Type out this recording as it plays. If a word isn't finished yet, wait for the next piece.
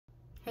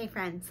Hey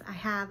friends, I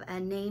have a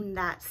name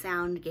that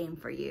sound game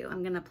for you.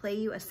 I'm gonna play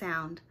you a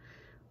sound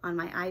on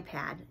my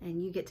iPad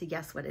and you get to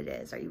guess what it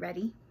is. Are you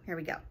ready? Here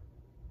we go.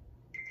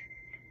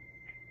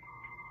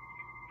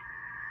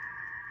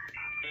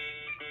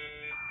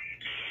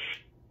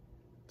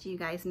 Do you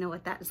guys know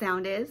what that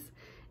sound is?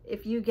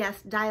 If you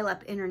guessed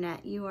dial-up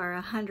internet, you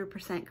are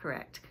 100%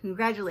 correct.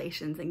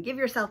 Congratulations, and give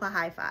yourself a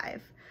high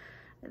five.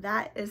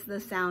 That is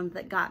the sound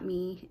that got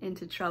me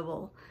into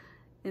trouble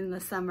in the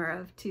summer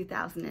of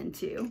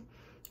 2002.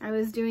 I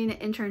was doing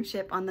an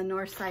internship on the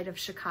north side of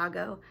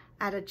Chicago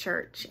at a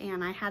church,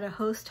 and I had a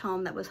host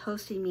home that was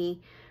hosting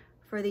me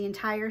for the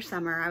entire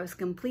summer. I was a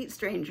complete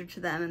stranger to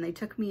them, and they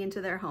took me into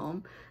their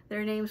home.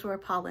 Their names were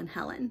Paul and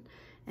Helen.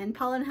 And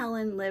Paul and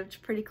Helen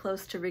lived pretty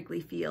close to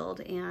Wrigley Field,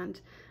 and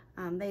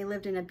they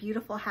lived in a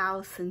beautiful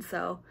house, and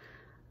so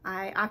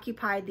I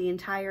occupied the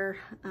entire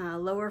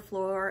lower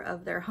floor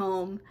of their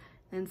home.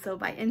 And so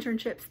by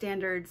internship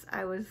standards,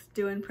 I was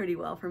doing pretty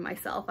well for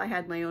myself. I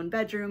had my own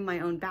bedroom,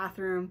 my own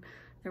bathroom.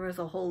 There was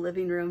a whole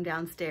living room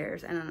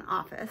downstairs and an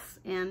office.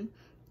 And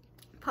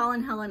Paul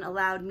and Helen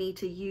allowed me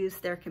to use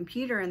their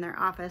computer in their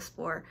office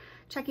for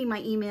checking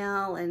my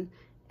email and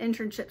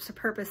internship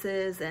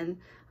purposes. And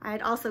I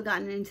had also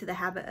gotten into the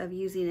habit of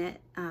using it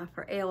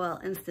for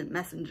AOL Instant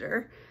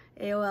Messenger.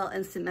 AOL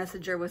Instant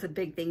Messenger was a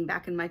big thing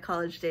back in my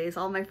college days.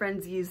 All my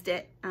friends used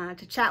it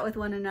to chat with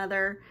one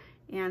another.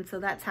 And so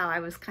that's how I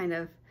was kind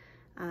of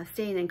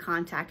staying in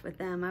contact with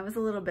them. I was a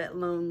little bit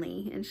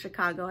lonely in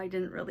Chicago. I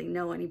didn't really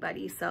know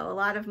anybody. So a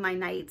lot of my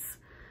nights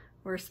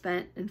were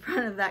spent in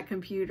front of that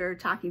computer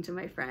talking to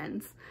my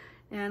friends.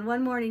 And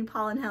one morning,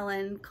 Paul and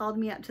Helen called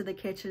me up to the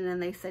kitchen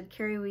and they said,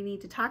 "Carrie, we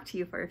need to talk to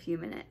you for a few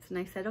minutes." And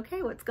I said,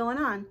 "Okay, what's going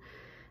on?"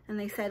 And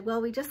they said,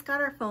 "Well, we just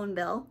got our phone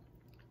bill,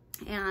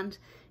 and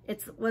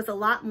it was a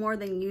lot more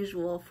than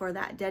usual for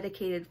that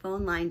dedicated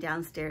phone line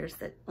downstairs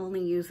that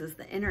only uses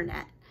the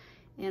internet."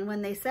 And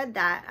when they said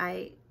that,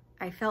 I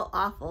felt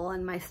awful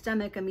and my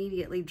stomach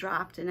immediately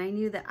dropped, and I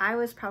knew that I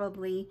was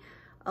probably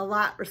a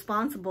lot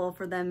responsible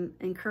for them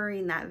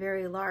incurring that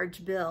very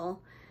large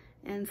bill.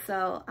 And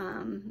so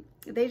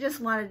they just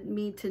wanted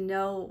me to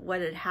know what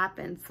had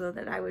happened so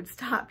that I would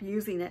stop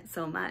using it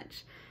so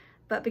much.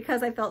 But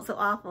because I felt so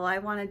awful, I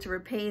wanted to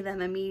repay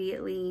them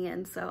immediately,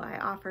 and so I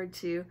offered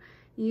to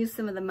use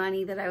some of the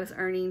money that I was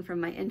earning from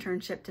my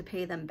internship to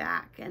pay them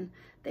back. And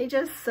they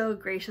just so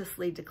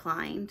graciously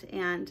declined.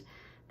 And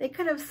they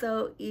could have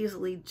so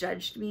easily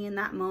judged me in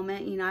that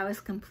moment. You know, I was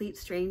a complete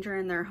stranger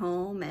in their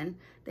home and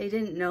they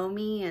didn't know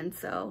me. And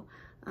so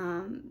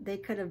they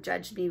could have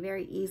judged me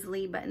very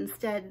easily, but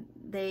instead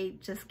they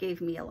just gave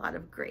me a lot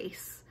of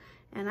grace.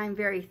 And I'm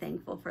very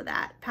thankful for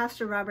that.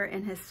 Pastor Robert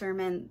in his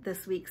sermon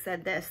this week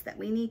said this, that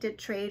we need to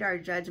trade our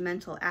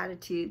judgmental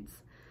attitudes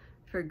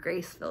for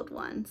grace-filled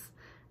ones.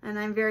 And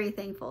I'm very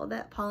thankful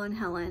that Paul and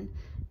Helen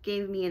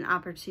gave me an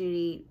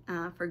opportunity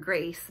for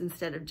grace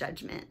instead of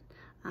judgment.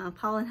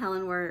 Paul and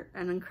Helen were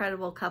an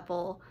incredible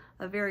couple,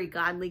 a very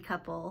godly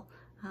couple.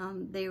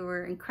 They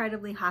were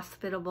incredibly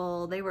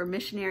hospitable. They were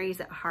missionaries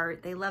at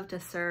heart. They loved to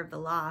serve the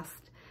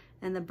lost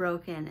and the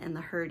broken and the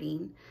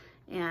hurting.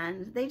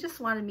 And they just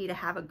wanted me to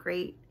have a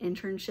great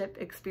internship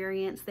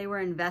experience. They were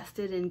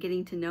invested in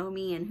getting to know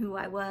me and who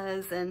I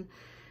was, and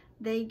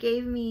they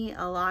gave me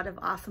a lot of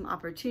awesome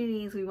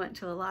opportunities. We went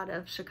to a lot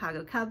of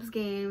Chicago Cubs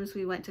games.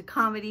 We went to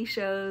comedy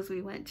shows.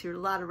 We went to a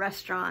lot of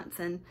restaurants,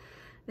 and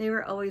they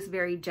were always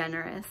very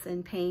generous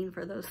in paying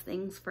for those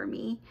things for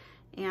me.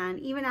 And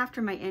even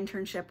after my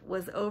internship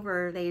was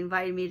over, they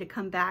invited me to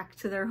come back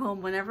to their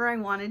home whenever I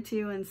wanted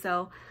to. And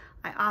so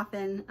I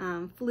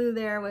often flew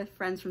there with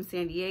friends from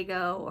San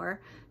Diego or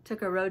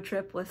took a road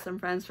trip with some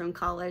friends from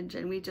college,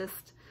 and we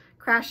just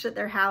crashed at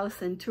their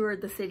house and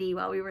toured the city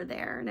while we were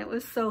there. And it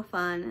was so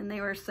fun, and they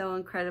were so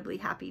incredibly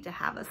happy to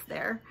have us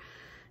there.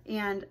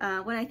 And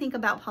when I think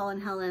about Paul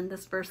and Helen,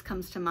 this verse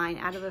comes to mind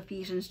out of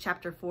Ephesians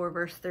chapter 4,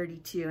 verse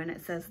 32. And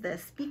it says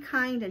this, "Be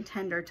kind and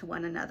tender to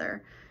one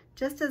another,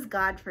 just as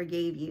God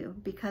forgave you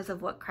because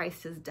of what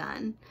Christ has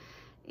done."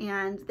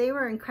 And they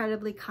were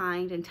incredibly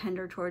kind and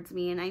tender towards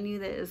me. And I knew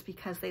that it was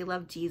because they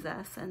loved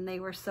Jesus and they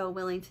were so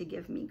willing to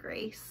give me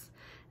grace.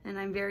 And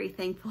I'm very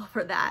thankful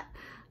for that.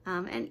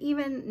 And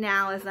even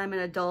now, as I'm an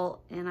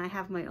adult and I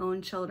have my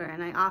own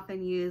children, I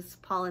often use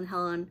Paul and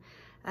Helen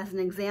as an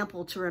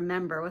example to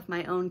remember with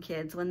my own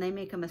kids when they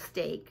make a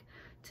mistake,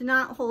 to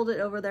not hold it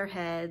over their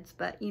heads,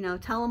 but, you know,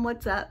 tell them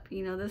what's up,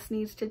 you know, this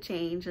needs to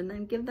change, and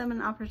then give them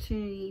an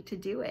opportunity to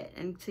do it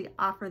and to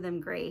offer them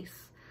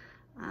grace,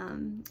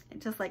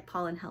 just like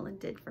Paul and Helen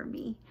did for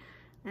me.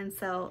 And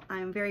so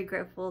I'm very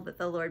grateful that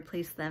the Lord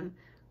placed them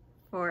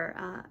for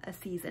a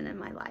season in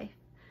my life.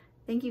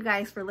 Thank you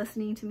guys for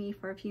listening to me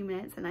for a few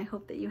minutes, and I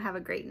hope that you have a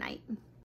great night.